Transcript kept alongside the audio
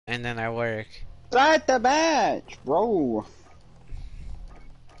and then I work. Start the match, bro.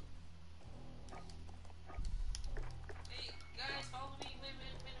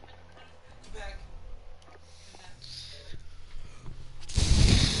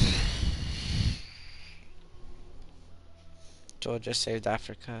 Georgia saved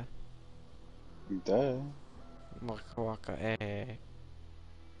Africa. Duh. Waka waka, eh.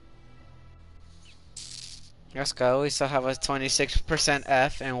 Let's go. We still have a 26%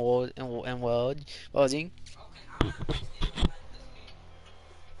 F in welding.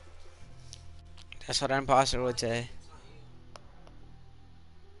 That's what our imposter would say.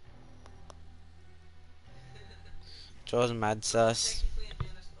 Joel's mad sus.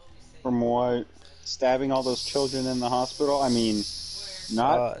 From what? Stabbing all those children in the hospital? I mean,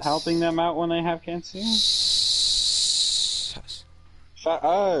 not helping them out when they have cancer? Sus. Shut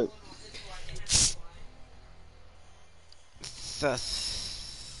up.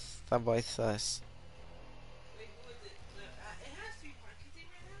 Sus. That boy sus.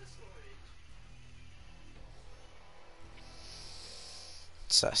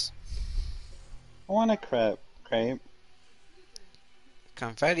 Sus. I want a crepe.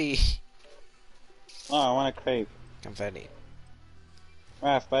 Confetti. Oh, I want a crepe. Confetti.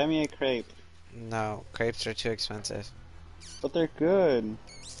 Raph, buy me a crepe. No, crepes are too expensive. But they're good.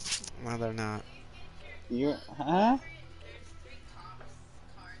 No, they're not. You, huh?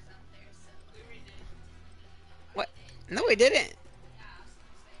 What? No, we didn't.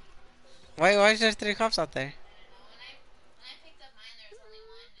 Why is there 3 cops out there?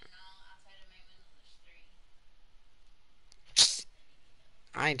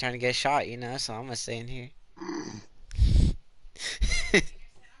 I ain't trying to get shot, you know, so I'm gonna stay in here.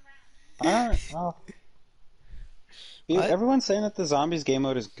 I don't know. Everyone's saying that the zombies game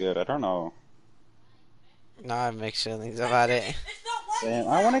mode is good. I don't know. No, I have mixed feelings about it. Damn,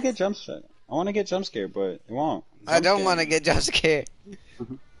 I want to get jump scared. I want to get jump scared, but it won't. I don't want to get jump scared.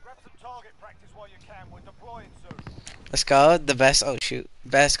 Let's go. The best. Oh shoot.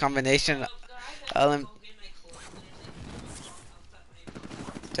 Best combination.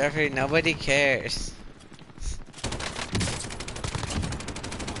 Jeffrey, nobody cares.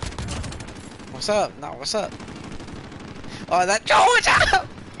 What's up? No, what's up? Oh, that Joe, what's up?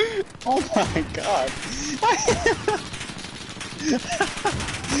 Oh my god.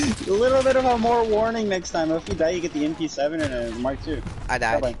 A little bit of a more warning next time. If you die, you get the MP7 and a Mark II. I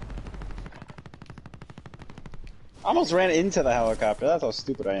died. Bye-bye. I almost ran into the helicopter. That's how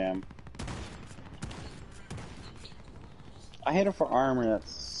stupid I am. I hit him for armor.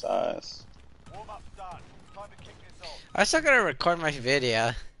 That's sus. I still gotta record my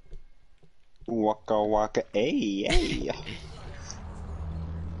video. Waka waka, hey.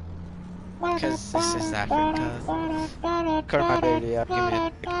 Because this is Africa. Record my video. Give me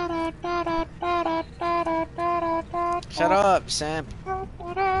a... Shut up, Sam.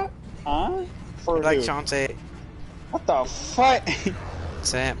 Huh? For like who? Chauncey. What the fuck?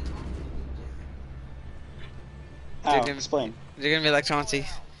 Sam. How? Explain. You're gonna be like Chauncey.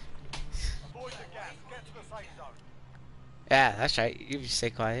 Yeah, that's right. You stay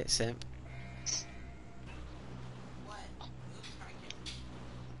quiet, simp.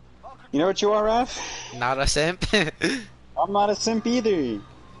 You know what you are, Raph? Not a simp. I'm not a simp either.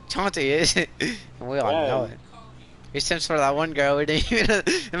 Chauncey is. And we all know it. He simps for that one girl. We didn't even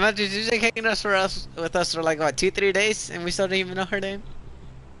imagine she's like hanging with us for like what 2-3 days, and we still didn't even know her name.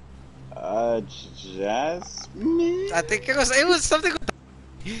 Jasmine. I think it was something.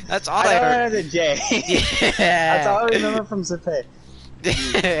 That's all I heard. heard a J. Yeah. That's all I remember from Zippe.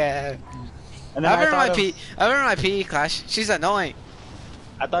 Yeah. And then I remember my PE class. She's annoying.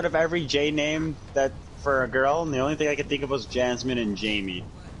 I thought of every J name that for a girl, and the only thing I could think of was Jasmine and Jamie.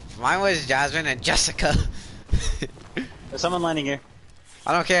 Mine was Jasmine and Jessica. There's someone landing here.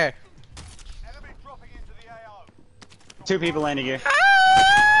 I don't care. 2 people landing here.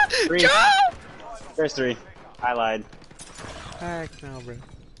 Ah! 3. Joe! There's 3. I lied. Heck no, bro.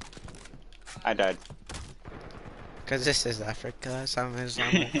 I died. Cause this is Africa. Someone's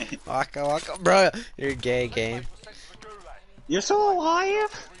waka waka, bro. You're gay, game. You're still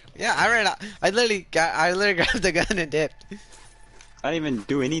alive? Yeah, I ran out. I literally grabbed the gun and dipped. I didn't even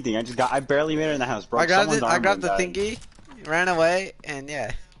do anything. I barely made it in the house, bro. I grabbed the thingy, ran away, and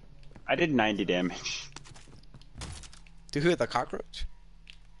yeah. I did 90 damage. To who? The cockroach?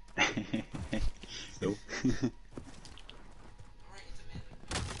 Nope.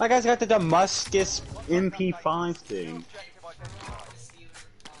 That guy's got the Damascus MP5 thing.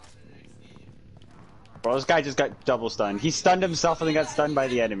 Bro, this guy just got double stunned. He stunned himself and then got stunned by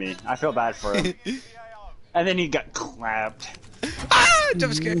the enemy. I feel bad for him. And then he got clapped. Ah!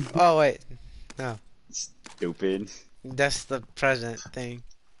 Jump scare. Oh wait, no. Stupid. That's the present thing.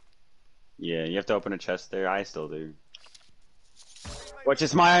 Yeah, you have to open a chest there. I still do. Which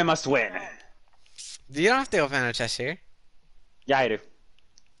is why I must win. You don't have to open a chest here. Yeah, I do.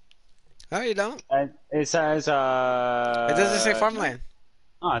 No, you don't. It says, It doesn't say no. farmland.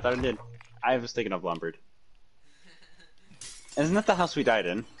 Oh, I thought it did. I was thinking of Lumbered. Isn't that the house we died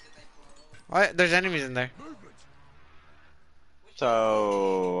in? What? There's enemies in there.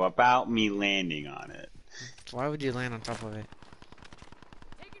 So, about me landing on it. Why would you land on top of it?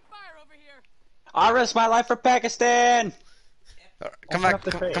 I risk my life for Pakistan! Come back,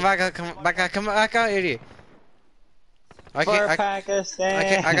 come back out, idiot. For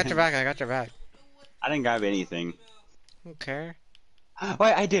Pakistan! I got your back, I got your back. I didn't grab anything. I don't care.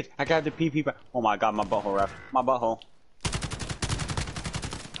 Wait, I did. I grabbed the PP back. Oh my god, my butthole, ref. My butthole.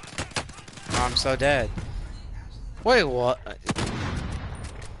 Oh, I'm so dead. Wait, what?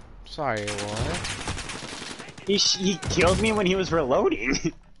 Sorry, what? He killed me when he was reloading.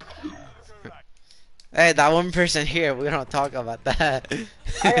 Hey, that one person here, we don't talk about that.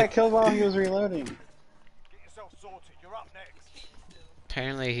 I got killed while he was reloading. Get yourself sorted. You're up next.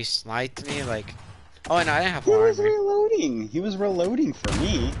 Apparently he sniped me, like... Oh, no, I didn't have He armor. was reloading. He was reloading for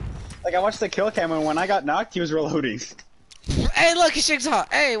me. Like, I watched the kill cam, and when I got knocked, he was reloading. Hey, look, it's Jigsaw.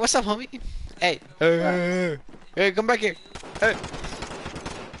 Hey, what's up, homie? Hey. Hey, come back here. Hey.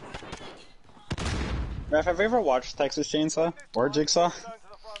 Ref, have you ever watched Texas Chainsaw? Or Jigsaw?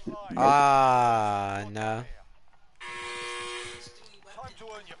 No.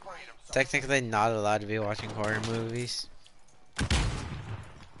 Technically not allowed to be watching horror movies.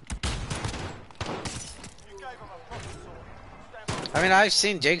 I mean, I've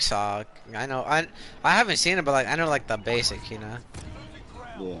seen Jigsaw. I know. I haven't seen it, but like I know like the basic, you know.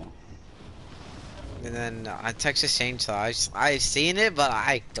 Yeah. And then Texas Chainsaw, I've seen it, but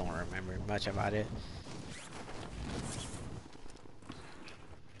I don't remember much about it.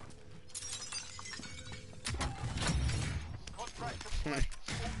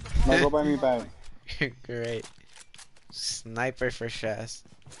 No, go buy me back. Great. Sniper for chest.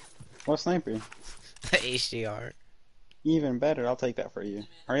 What sniper? The HDR. Even better, I'll take that for you.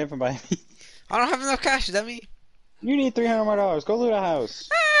 Hurry up and buy me. I don't have enough cash, dummy. You need $300 more. Go loot a house.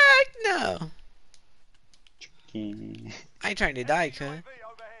 No. I ain't trying to die, cuz.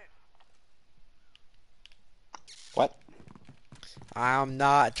 What? I'm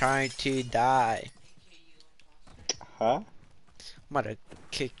not trying to die. Huh? I'm about to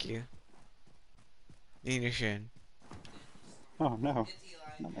kick you. In your shin. Oh no.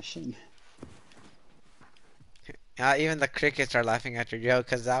 Not my shin. Even the crickets are laughing at your joke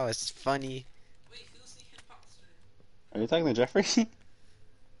because that was funny. Are you talking to Jeffrey?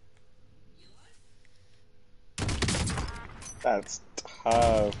 That's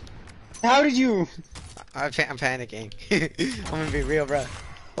tough. How did you? I'm panicking. I'm gonna be real, bro.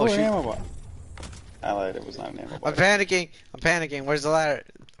 Oh, shoot. Ammo bot. I lied, it was not an ammo bot. I'm panicking. Where's the ladder?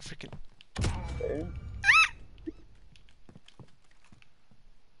 Freaking. Okay.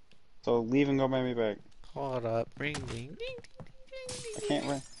 So leave and go buy me back. Hold up. Ring, ding, ding,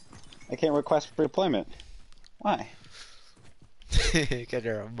 ding, I can't request for deployment. Why? Because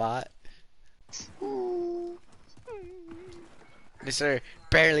you're a bot. Mr.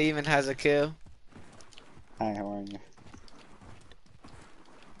 barely even has a kill. Hi, how are you?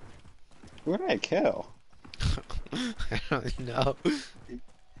 Who did I kill? I don't know.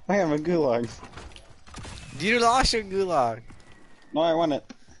 I have a gulag. You lost your gulag. No, I won it.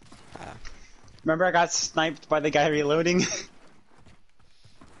 Remember I got sniped by the guy reloading?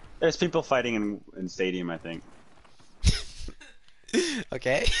 There's people fighting in stadium, I think.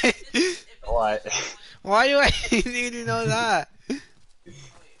 Okay. What? Why do I need to know that?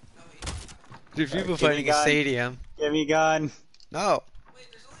 There's people fighting in stadium. Give me gun. No. Wait,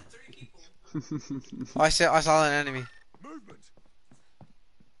 there's only 3 people. Oh, I saw an enemy. Movement.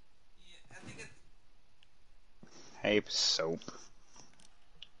 Hey, soap.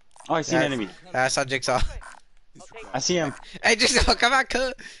 Oh, I see an enemy. I saw Jigsaw. I see him. Hey, Jigsaw, come back,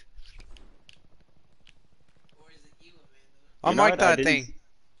 cuz. I'll mark that thing.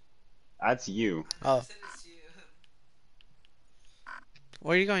 That's you. Oh.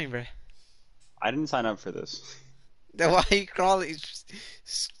 Where are you going, bro? I didn't sign up for this. Then why are you crawling?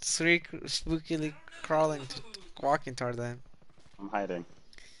 Spookily crawling, walking toward them. I'm hiding.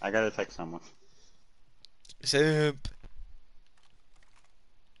 I gotta text someone. Simp.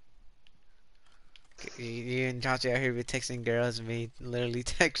 You and Chachi out here be texting girls and me literally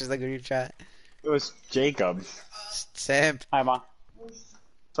text the group chat. It was Jacob. Simp. Hi, Ma.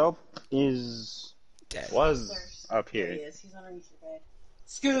 Soap is... Dead. was up here. He is. He's underneath your bed.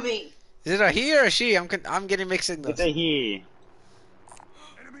 Scooby. Is it a he or a she? I'm getting mixed It's signals. a he.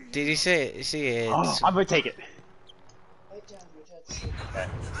 Did he say it? See it? Oh, I'm gonna take it. Wait down, my dad's sleeping. Okay.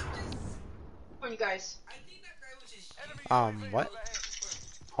 Come on, you guys. Enemy UAV What? overhead.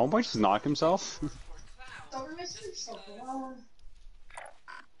 Homeboy just knocked himself. Don't miss yourself alone.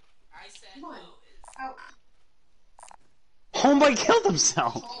 Come on. Out. Homeboy killed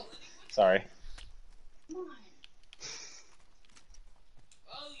himself. Sorry. Come on.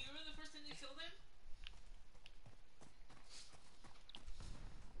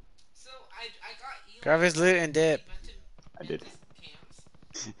 Grab his loot and dip. I did.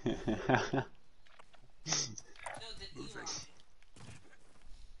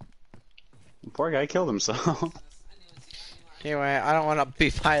 Poor guy killed himself. Anyway, I don't want to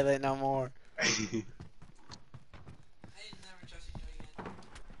be pilot no more.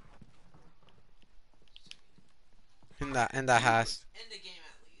 In the house.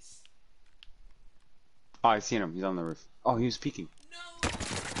 Oh, I seen him. He's on the roof. Oh, he was peeking.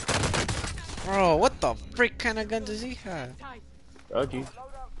 Bro, what the freak kind of gun does he have? Okay.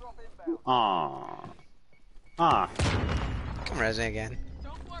 Loadout drop inbound. Ah. Come resing again.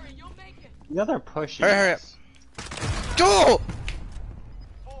 The other pushing. Hurry up. Go!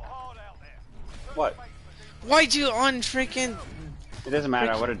 Fought hard out there. What? Why'd you on freaking? It doesn't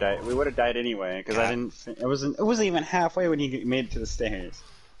matter. I would have died. We would have died anyway because I didn't. It wasn't. It wasn't even halfway when he made it to the stairs.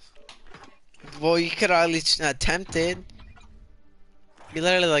 Well, you could have at least attempted. You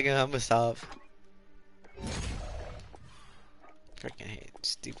literally like a humble off. Freaking hate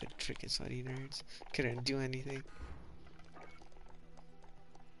stupid freaking sweaty nerds. Couldn't do anything.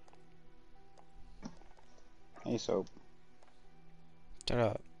 Hey, Soap. Shut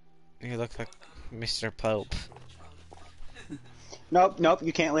up. You look like Mr. Pope. Nope, nope.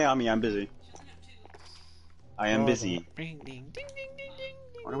 You can't lay on me. I'm busy. I am busy. Ding, ding, ding, ding, ding, ding.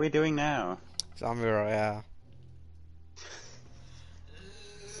 What are we doing now? Zombie Royale.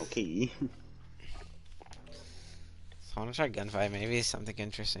 Okay. I want to try gunfight. Maybe it's something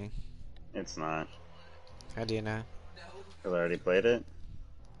interesting. It's not. How do you know? Because I already played it.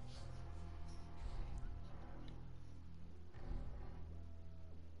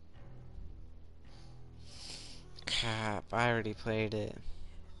 Cap, I already played it.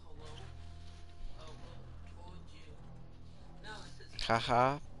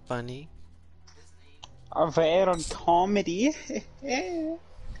 Haha, funny. A very comedy.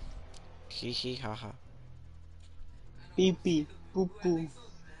 Hee hee haha. Beep beep boop boop.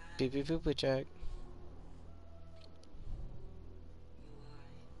 Beep beep boop boop check.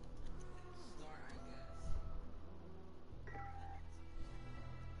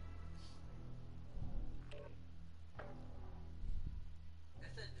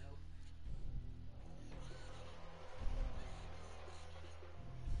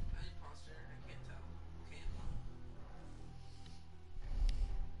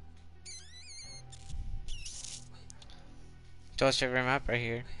 Just check your map right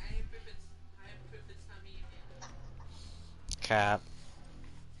here. Cap.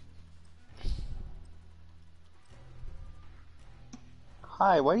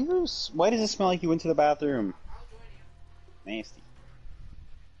 Hi, why does it smell like you went to the bathroom? Nasty.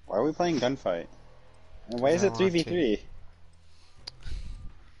 Why are we playing gunfight? And why is it 3v3?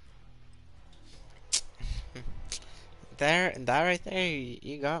 There, that right there,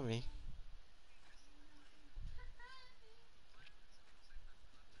 you got me.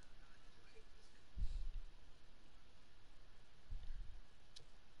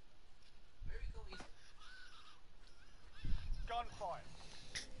 Gunfight.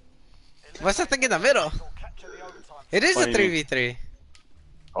 What's that thing in the middle? Or capture the overtime. It is What a do you mean? 3v3.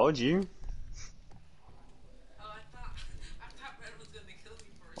 Told you.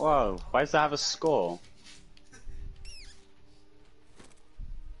 Whoa, why does it have a skull?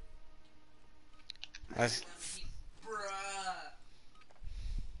 That's,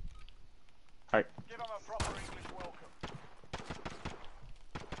 Alright. Give them a proper English welcome.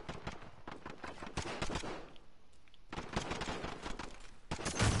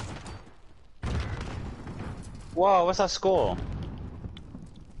 Whoa, what's that skull?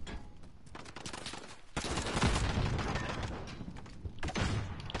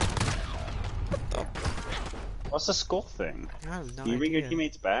 What's the skull thing? I have no Do you bring your idea.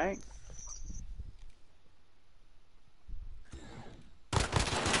 teammates back?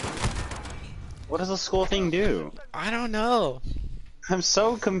 What does the skull thing do? I don't know. I'm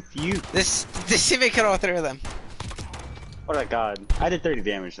so confused. This teammate killed all three of them. Oh my god. I did 30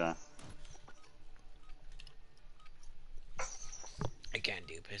 damage though. I can't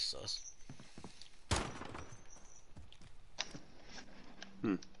do pistols.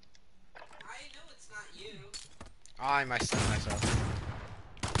 Hmm. Oh, I might stun myself.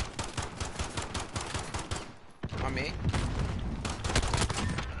 On me?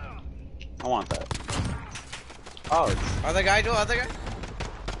 I want that. Oh, it's... Other guy, do other guy?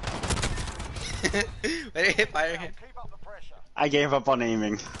 Wait, hit fire him. Keep up the pressure. I gave up on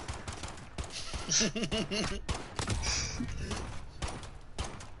aiming.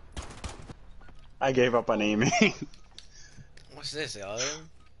 I gave up on aiming. What's this, the other one?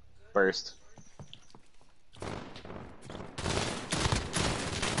 Burst.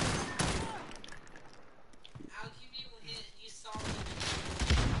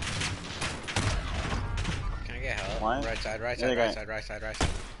 Can I get help? What? Right side, right The other side, right guy. side, right side, right side.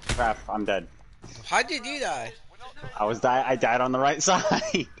 Crap, I'm dead. How'd you do that? I died on the right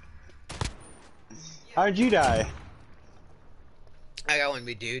side. How'd you die? I got one,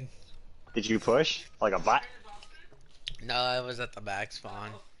 me dude. Did you push? Like a bot? No, I was at the back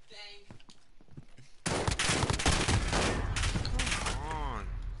spawn. Come on.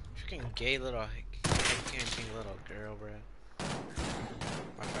 Freaking gay little, camping little girl, bro.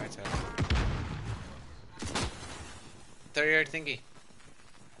 My right side. 30-yard thingy.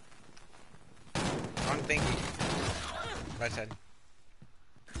 Wrong thingy. Right side.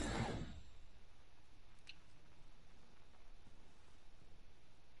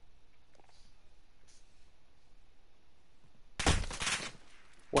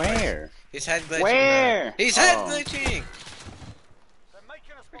 Where? His head glitching. Where? Bro. His head Oh. glitching. They're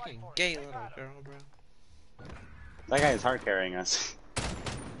making us fight Freaking for it. gay Keep little at 'em. girl, bro. That guy is hard carrying us.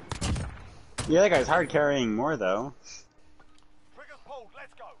 Yeah, that guy's hard carrying more though. Triggers pulled.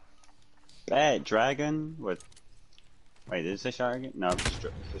 Let's go. That dragon with. Wait, is this dragon? No, it's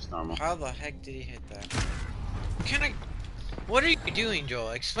just normal. How the heck did he hit that? Can I? What are you doing,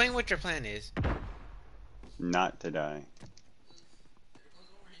 Joel? Explain what your plan is. Not to die.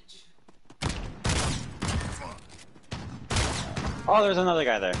 Oh, there's another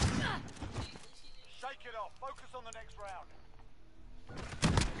guy there. Shake it off. Focus on the next round.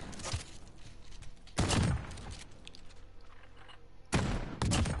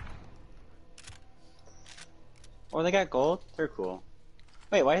 Oh, they got gold? They're cool.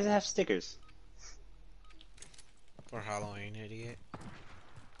 Wait, why does it have stickers? For Halloween, idiot.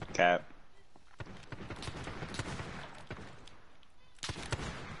 Cap.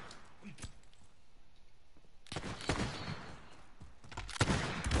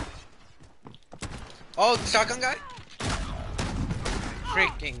 Oh, the shotgun guy?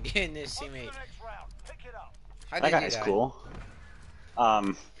 Freaking goodness, On to the teammate. next round. Pick it up. How That did you guy's die? cool.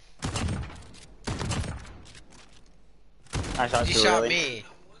 I shot You too shot early. me.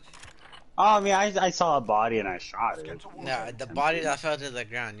 Oh, I mean, I saw a body and I shot it. Get to Warzone. No, the body that fell to the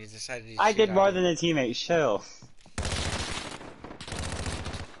ground. You decided to I shoot did at more him. than a teammate. Chill.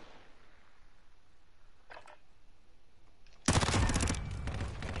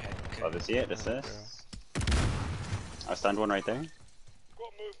 Head Oh, to see it, oh, bro. assist. I stunned one right there.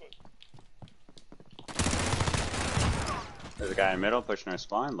 Got movement. There's a guy in the middle pushing our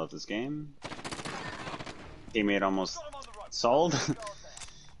spawn. Love this game. Teammate almost Got him on the rope. sold. Guard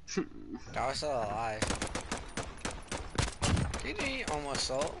down. That was still alive. Did he almost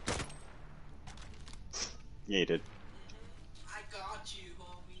sold? Yeah, he did. I got you,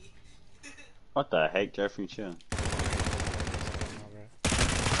 homie. What the heck, Jeffrey? Chill.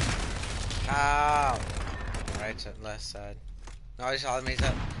 Ow! Right side, left side. No, I saw him. He's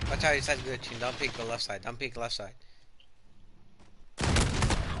up. Watch out, he's head glitching. Don't peek the left side. Don't peek left side.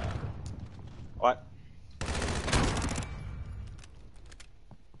 What?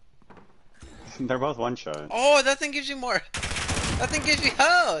 They're both one shot. Oh, that thing gives you more. That thing gives you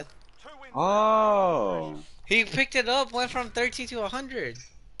health. 2 wins. Oh! He picked it up, went from 30 to 100.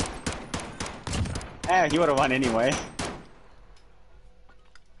 Eh, he would have won anyway.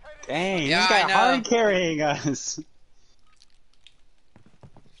 Dang, Yeah, this guy I know. hard carrying us.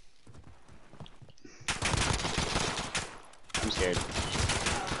 I'm scared.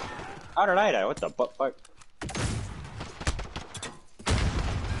 How did I die? What the fuck?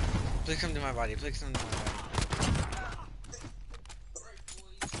 Please come to my body. Please come to my body.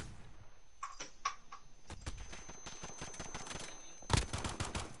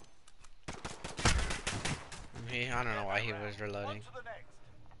 I don't know why he was On reloading. to the next.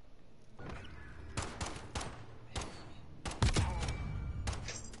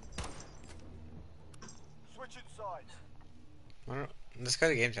 Switching sides. I don't, let's go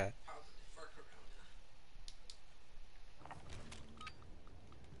to game chat.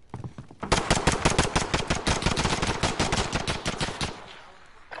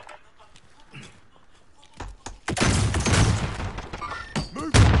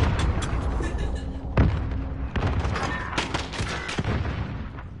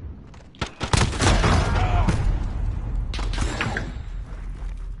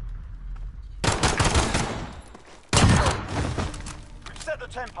 set the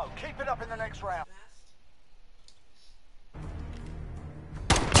tempo. Keep it up in the next round.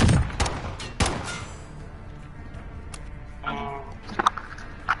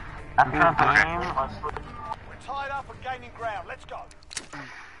 We're tied up and gaining ground. Let's go.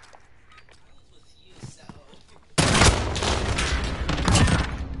 with you, so.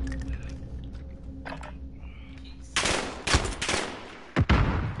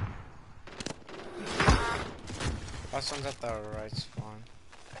 Last one's at the right spawn.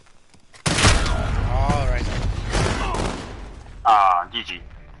 Oh, right. GG.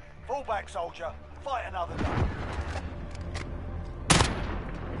 Fall back, soldier. Fight another day.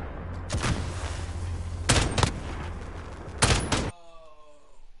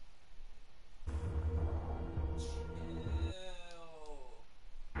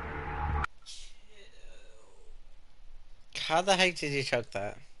 How the heck did you choke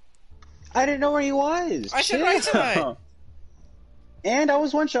that? I didn't know where he was. I said right side. And I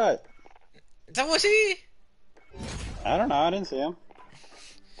was one shot. That was he? I don't know. I didn't see him.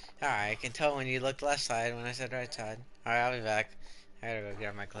 Alright, I can tell when you looked left side when I said right side. Alright, I'll be back. I gotta go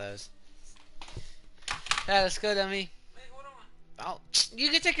grab my clothes. Yeah, let's go, dummy. Wait, hold on. Oh, you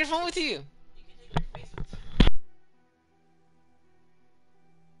can take your phone with you. You can take my face with you.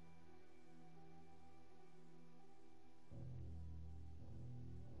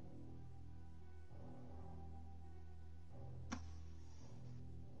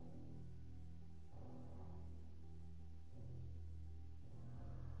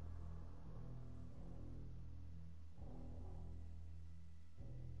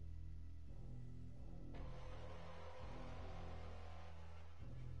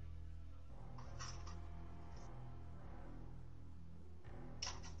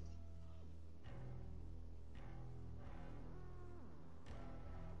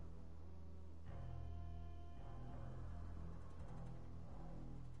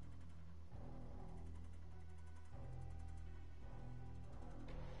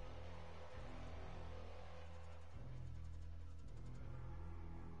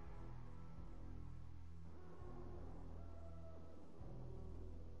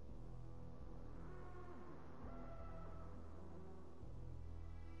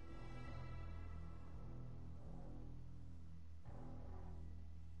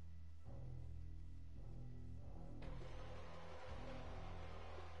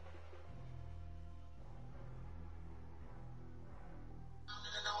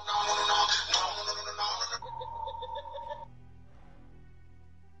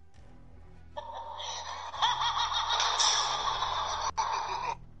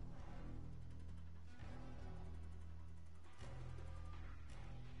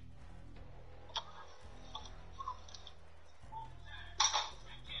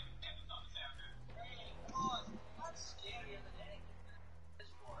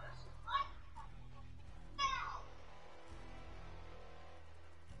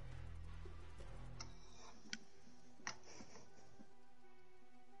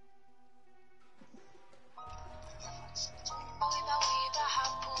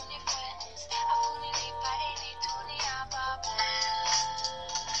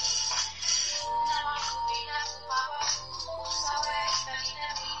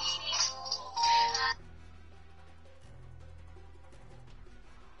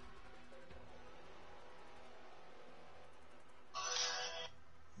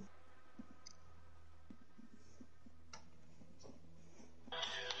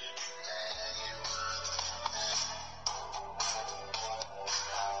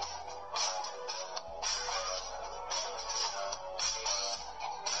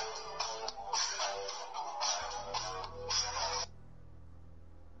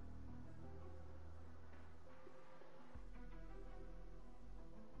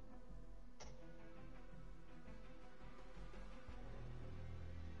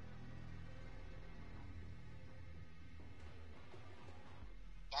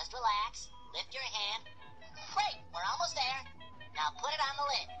 Just relax. Lift your hand. Great, we're almost there. Now put it on the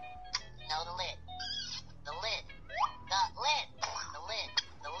lid. No, the lid. The lid. The lid. The lid.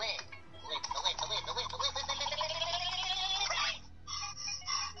 The lid. Lid. The lid. The lid. The lid. The lid. The lid.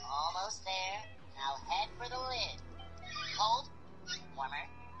 Almost there. Now head for the lid. Cold. Warmer.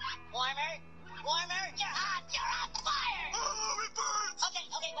 Warmer. Warmer. You're hot. You're on fire. Oh, it burns. Okay,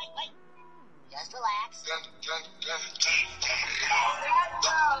 wait. Just relax.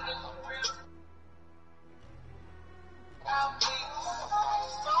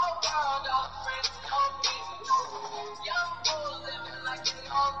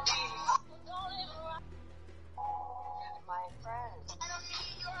 My friend. I don't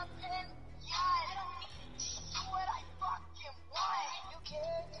need your opinion. I don't need what I fucking want. You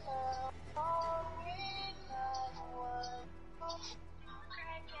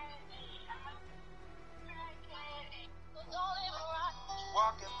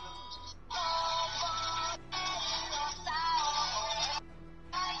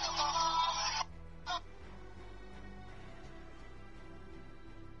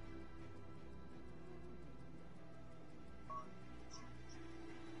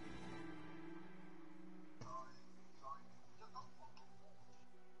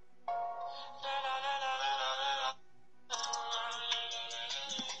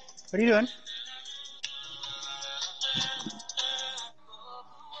What are you doing?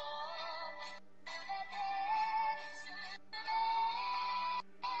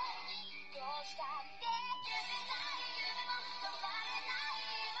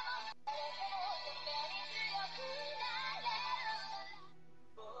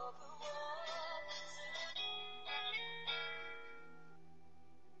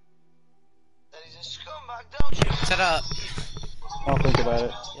 Shut up. Don't think about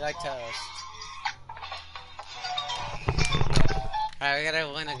it. You like toast. Alright, we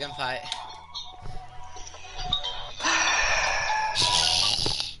gotta win a gunfight.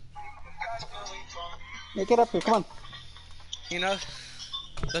 Yeah, get up here, come on. You know,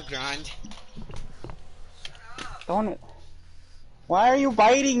 the grind. Don't. Why are you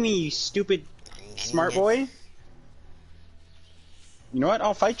biting me, you stupid smart boy? You know what?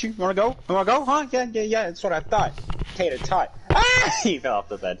 I'll fight you. You wanna go? You wanna go? Huh? Yeah. That's what I thought. Tater tot. Ah! He fell off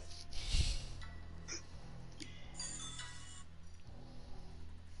the bed.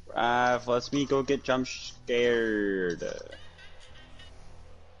 Let's me go get jump scared.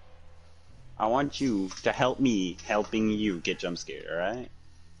 I want you to help me helping you get jump scared, alright?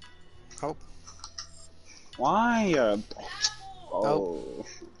 Hope. Why? Oh.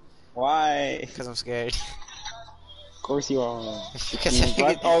 Why? Because I'm scared. Of course you are. Because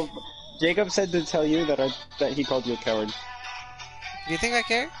Oh, Jacob said to tell you that he called you a coward. Do you think I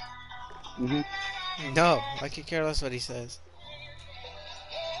care? Mm-hmm. No, I could care less what he says.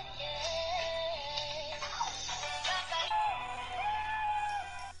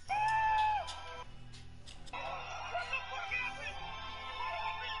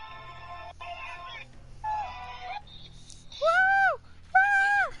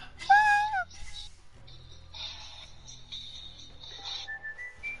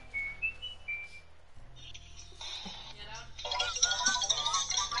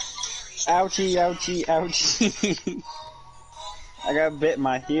 Ouchie, ouchie, ouchie. I got bit in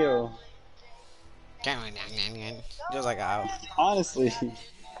my heel. Just like ow. Honestly,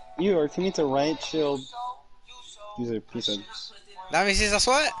 you are teammates a riot shield. Use a piece of. That means he's a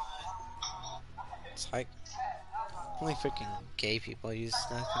sweat. It's like only freaking gay people use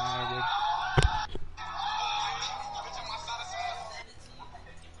that kind of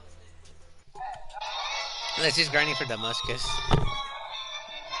dude. Unless he's grinding for Damascus.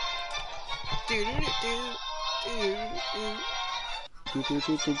 I'm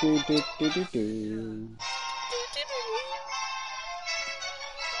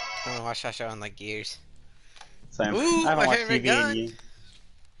gonna watch that show in like years. Same. Ooh, I haven't my watched favorite TV gun. in years.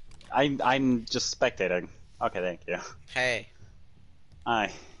 I'm just spectating. Okay, thank you. Hey,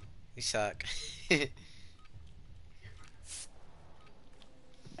 Aye. you suck. Hey,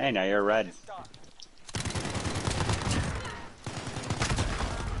 now you're red.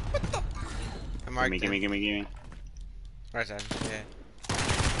 I marked Gimme. Right side, yeah.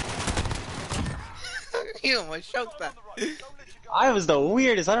 You almost choked that. I was the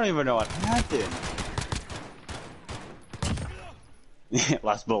weirdest. I don't even know what happened.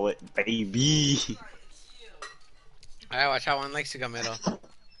 Last bullet, baby. Alright, watch out, one likes to go middle. Oh,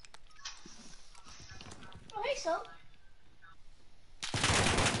 hey, so.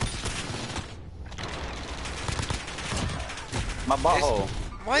 My butthole.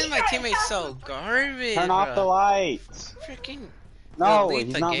 Why is my teammate so garbage? Turn off the lights. Freaking. No, Delete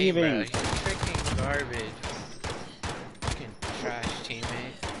he's the not game, leaving. Bro. He's freaking garbage. Freaking trash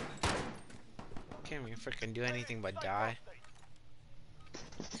teammate. Can't even freaking do anything but die.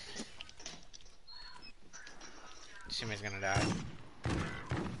 This teammate's gonna die.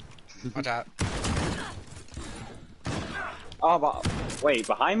 Watch out. Oh, wait,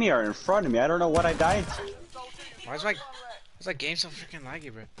 behind me or in front of me? I don't know what I died to. Why's my game so freaking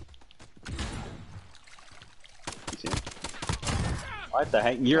laggy, bro? What the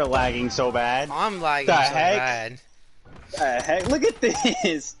heck? You're lagging so bad. I'm lagging The so heck? bad. The heck? Look at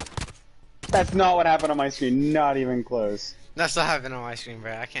this! That's not what happened on my screen. Not even close. That's what happened on my screen,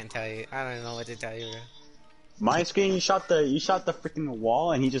 bro. I can't tell you. I don't even know what to tell you, bro. My screen, you shot the freaking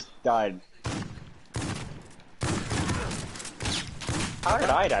wall and he just died. How did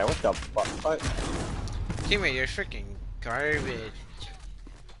I die? What the fuck? Teammate, you're freaking garbage.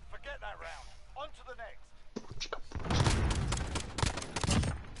 Forget that round. On to the next.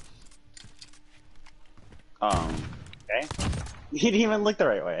 Okay. He didn't even look the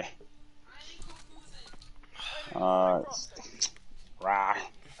right way. Rah.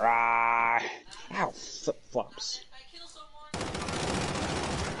 Ow, flip flops.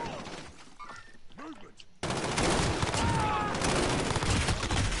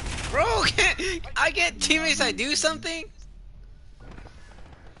 Bro, I get teammates I do something?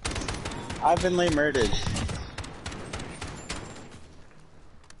 I've been late murdered.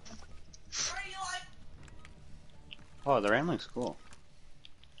 Oh, the rain looks cool.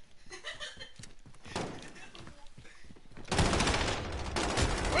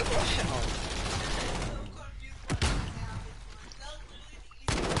 What the hell?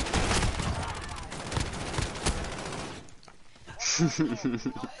 Not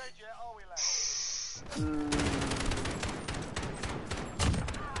dead yet, are we, lads?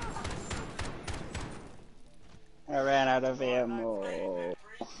 I ran out of ammo.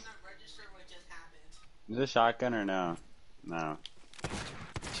 Is it a shotgun or no? No.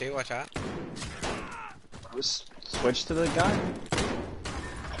 Shoot, watch out. Switch to the gun.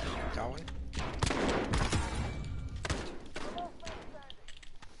 Got one.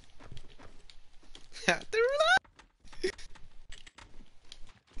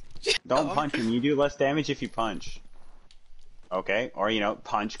 Don't punch him. You do less damage if you punch. Okay, or you know,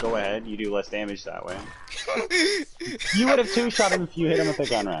 punch. Go ahead. You do less damage that way. You would have two-shot him if you hit him with the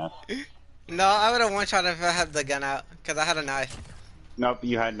gun raft. No, I would have one-shot if I had the gun out, because I had a knife. Nope,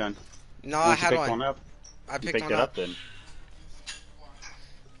 you had none. No, Once I you had picked one. up, I you picked picked one it up. up then.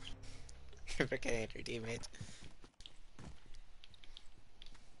 Freaking your teammates.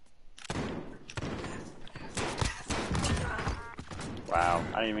 Wow,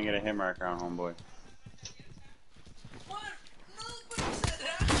 I didn't even get a hit marker on homeboy.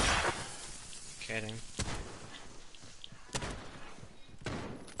 Kidding.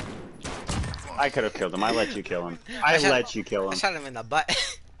 I could have killed him. I let you kill him. I let you kill I him. shot him in the butt.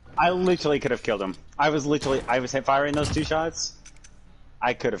 I literally could have killed him. I was hit firing those two shots.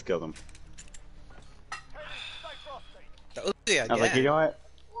 I could have killed him. Stay frosty. The Uzi again. I was like, you know what?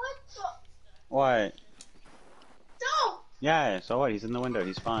 What the? What? Don't! Yeah, so what? He's in the window.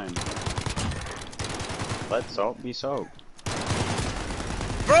 He's fine. Let soap be soap.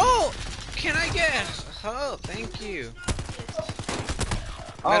 Bro! Can I get help? Thank you.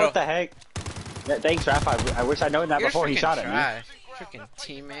 Oh, Middle. what the heck? Yeah, thanks, Raph. I wish I'd known that You're before he freaking shot at me. trash. Freaking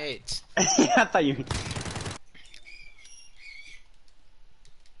teammates. Yeah, I thought you...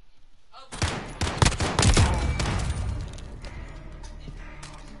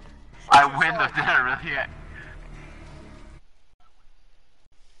 I win the dinner, really.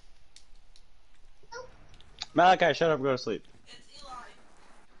 Malachi, shut up and go to sleep. It's Eli.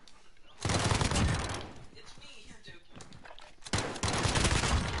 It's me, I'm joking.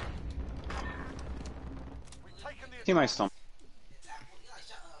 We've taken the See my stomach. It's Apple. Eli,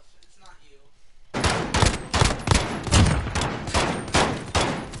 shut up. It's not you.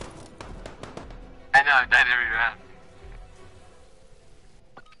 I know, I died every round.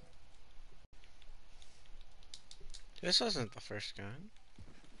 This wasn't the first gun.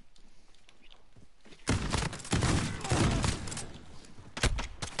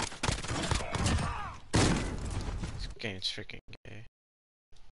 This game's freaking gay.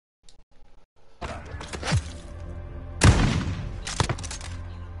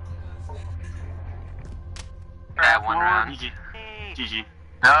 Alright, one round. GG. GG.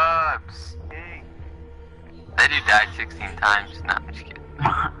 Dubs. That dude died 16 times. Nah, I'm just kidding.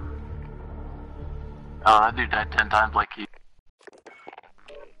 Oh, that dude died 10 times like you.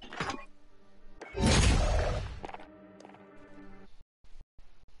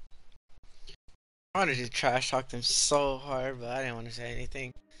 I wanted to trash talk them so hard, but I didn't want to say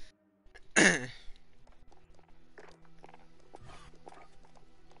anything.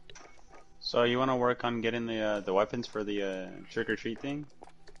 So you want to work on getting the weapons for the trick or treat thing?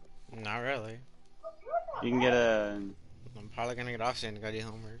 Not really. You can get a I'm probably gonna get off soon to go do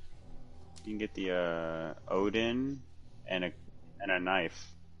homework. you can get the Odin and a knife.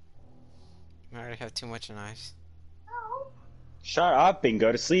 I already have too much knives. Shut up and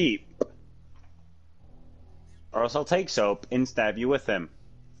go to sleep. Or else I'll take soap and stab you with him.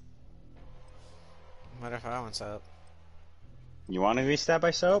 What if I want soap? You want to be stabbed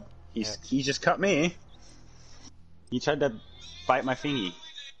by soap? He just cut me. He tried to bite my fingy.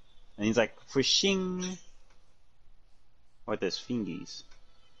 And he's like, fishing. With his fingies.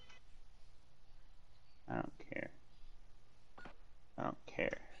 I don't care. I don't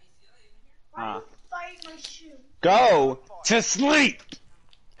care. Ah. Fight my shoe. Go to sleep!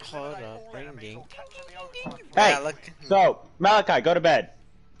 Hold up, ring ding. Hey, Yeah, look. so, Malachi, go to bed.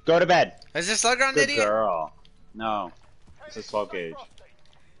 Go to bed. Is this slug round, Good idiot? girl. No. It's a 12 gauge.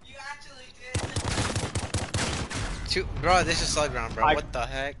 You actually did. Bro, this is slug round, bro. I- What the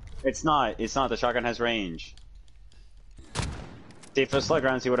heck? It's not. It's not. The shotgun has range. See, if it was slug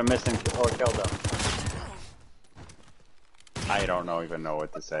rounds, he would have missed him or killed him. I don't even know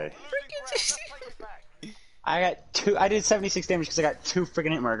what to say. I got two. I did 76 damage because I got 2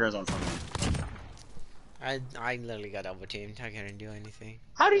 freaking hit markers on someone. I literally got double teamed. I couldn't do anything.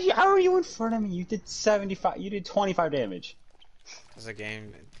 How are you in front of me? You did 75. You did 25 damage. Cause the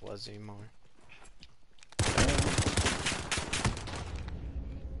game was anymore.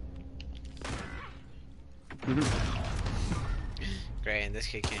 Great, and this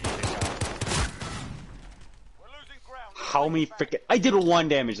kid can't hit a shot. We're losing ground. How many freaking? I did 1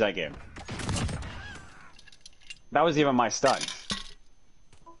 damage that game. That was even my stun.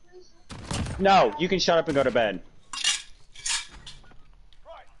 No, you can shut up and go to bed.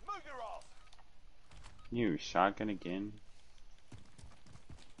 Right, move your ass. You shotgun again?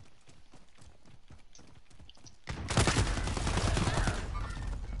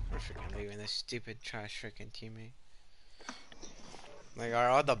 We're freaking leaving this stupid trash freaking teammate. Like, are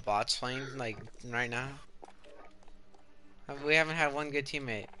all the bots playing like right now? We haven't had one good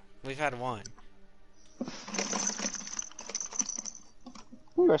teammate. We've had one.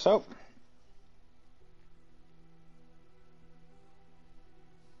 Ooh, soap.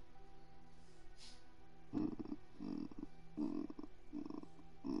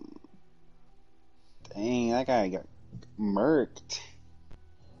 Dang, that guy got murked.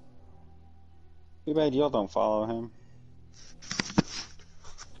 Too bad y'all don't follow him.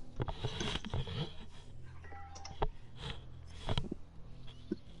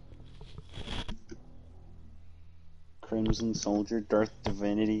 Crimson Soldier, Darth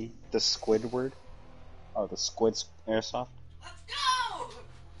Divinity, the Squidward. Oh, the Squid's Airsoft. Let's go!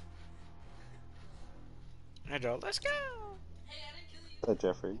 Hydro, let's go! Hey, I didn't kill you. Said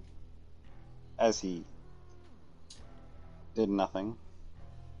Jeffrey. As he did nothing.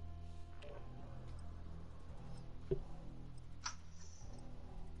 Oh,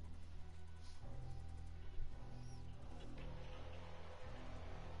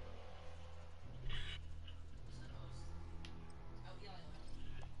 yeah,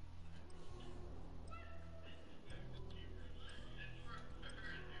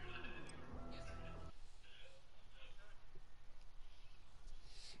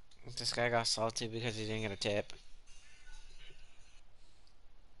 This guy got salty because he didn't get a tip.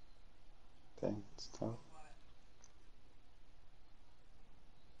 Okay, it's tough.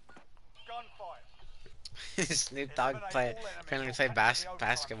 Gunfight. Snoop Dogg apparently played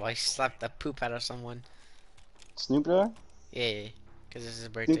basketball. He slapped the poop out of someone. Snoop Dogg? Yeah, because it's his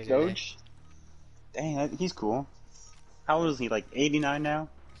birthday Snoop today. Dogg? Dang, he's cool. How old is he? Like 89 now?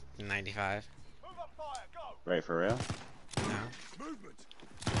 95. Move up fire, go. Right, for real? No. Movement.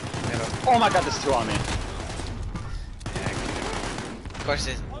 Oh my god, there's 2 on me. Yeah, of course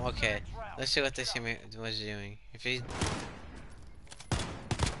it's okay. Let's see what this teammate was doing. If he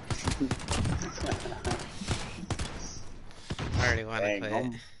I already want to Dang,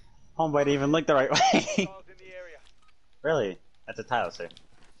 quit. homeboy didn't even look the right way. Guards in the area. Really? That's a tile, sir.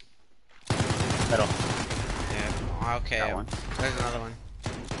 Middle. Yeah. Okay. Got one. There's another one.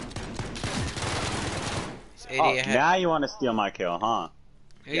 It's 80 Oh, ahead. now you want to steal my kill, huh?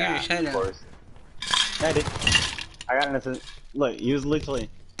 You shut of up. course. Yeah, I did. I got an assist. Look, he was literally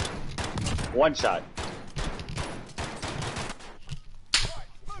 1 shot. Right,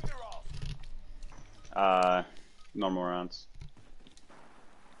 move your ass. Normal rounds.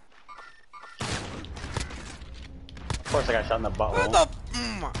 Of course, I got shot in the What butthole. the?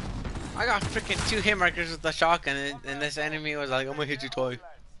 I got freaking 2 hit markers with the shotgun, and this enemy was like, "I'm gonna hit you twice."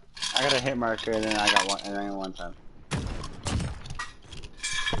 I got a hit marker, and then I got one, and then 1 time.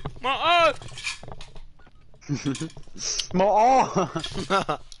 My More.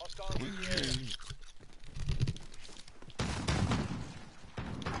 Hostiles in the area.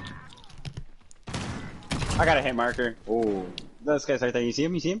 I got a hit marker. Oh, those guys right there. You see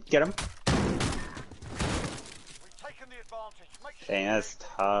him? You see him? Get him. We've taken the advantage. Make sure Dang, that's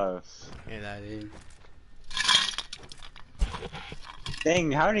tough. Yeah, that is.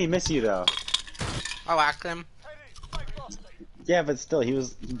 Dang, how did he miss you though? I whacked him. head in. Stay frosty. Yeah, but still, he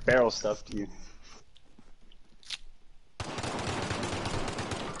barrel stuffed you.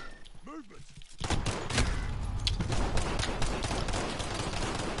 Movement.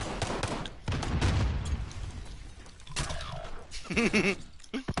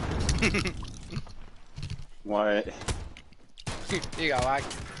 What? You got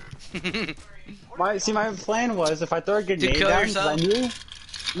whacked. My plan was if I throw a grenade kill down, 'cause I yourself? knew.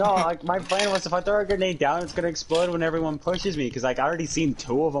 No, like my plan was if I throw a grenade down, it's gonna explode when everyone pushes me. Cause like I already seen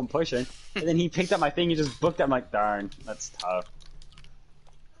 2 of them pushing, and then he picked up my thing and just booked it. I'm like, darn, that's tough.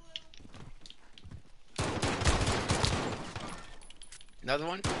 Another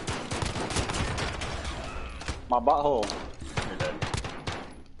one? My butthole. You're dead.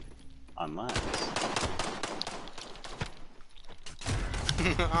 Unless.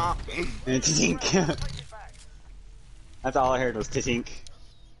 And tink. That's all I heard was tink.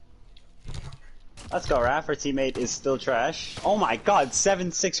 Let's go, Raph. Our teammate is still trash. Oh my god,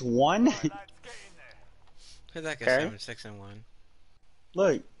 761? Who's that guy? Okay. 7, 6, and 1.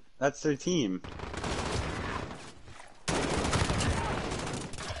 Look, that's their team.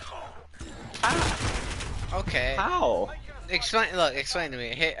 Okay. How? Explain to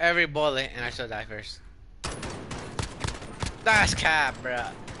me. Hit every bullet and I still die first. That's cap, bro.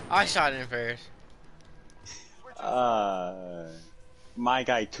 I shot him first. My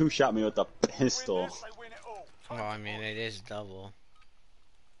guy two-shot me with a pistol. Well, I mean, it is double.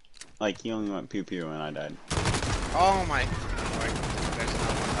 Like, he only went pew-pew when I died. Oh my.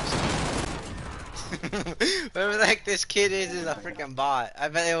 Whoever the heck this kid is a freaking bot. I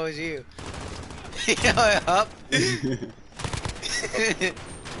bet it was you. Up.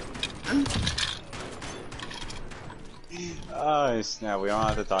 Oh snap, we don't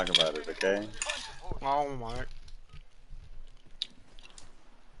have to talk about it, okay? Oh my.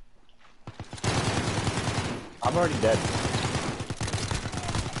 I'm already dead.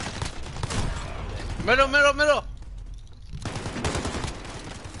 Middle, middle, middle.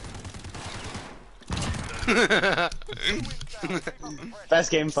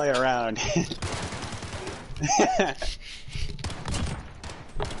 Best gameplay around.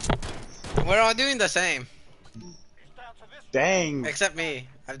 We're all doing the same. Dang. Except me.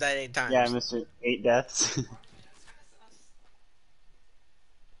 I've died 8 times. Yeah, Mr. 8 deaths.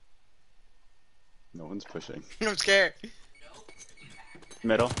 No one's pushing. I'm scared.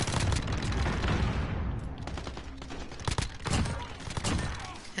 Middle.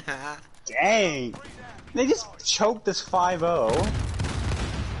 Dang. They just choked this 5-0.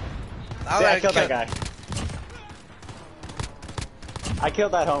 I killed that guy. I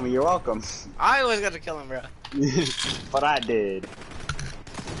killed that homie, you're welcome. I was gonna kill him, bro. But I did.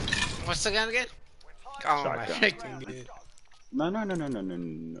 What's the gun again? Oh my Shotgun. freaking god.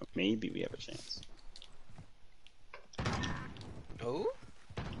 No. Maybe we have a chance. Oh?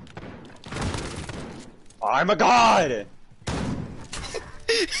 I'm a god!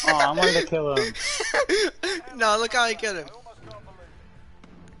 Oh, I wanted to kill him. No, look how I killed him.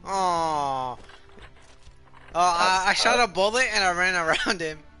 Oh. I shot a bullet and I ran around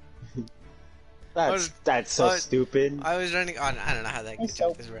him. That's so stupid. I was running on. I don't know how that gets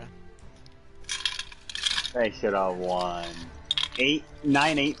out this round. They should have won.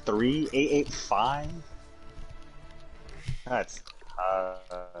 983, 885. That's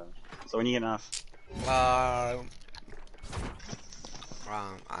so when you get enough. I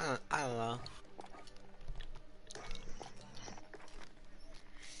don't know.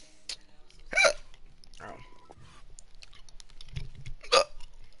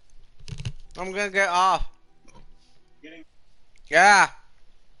 I'm gonna get off. Yeah.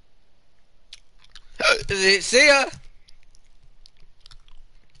 See ya.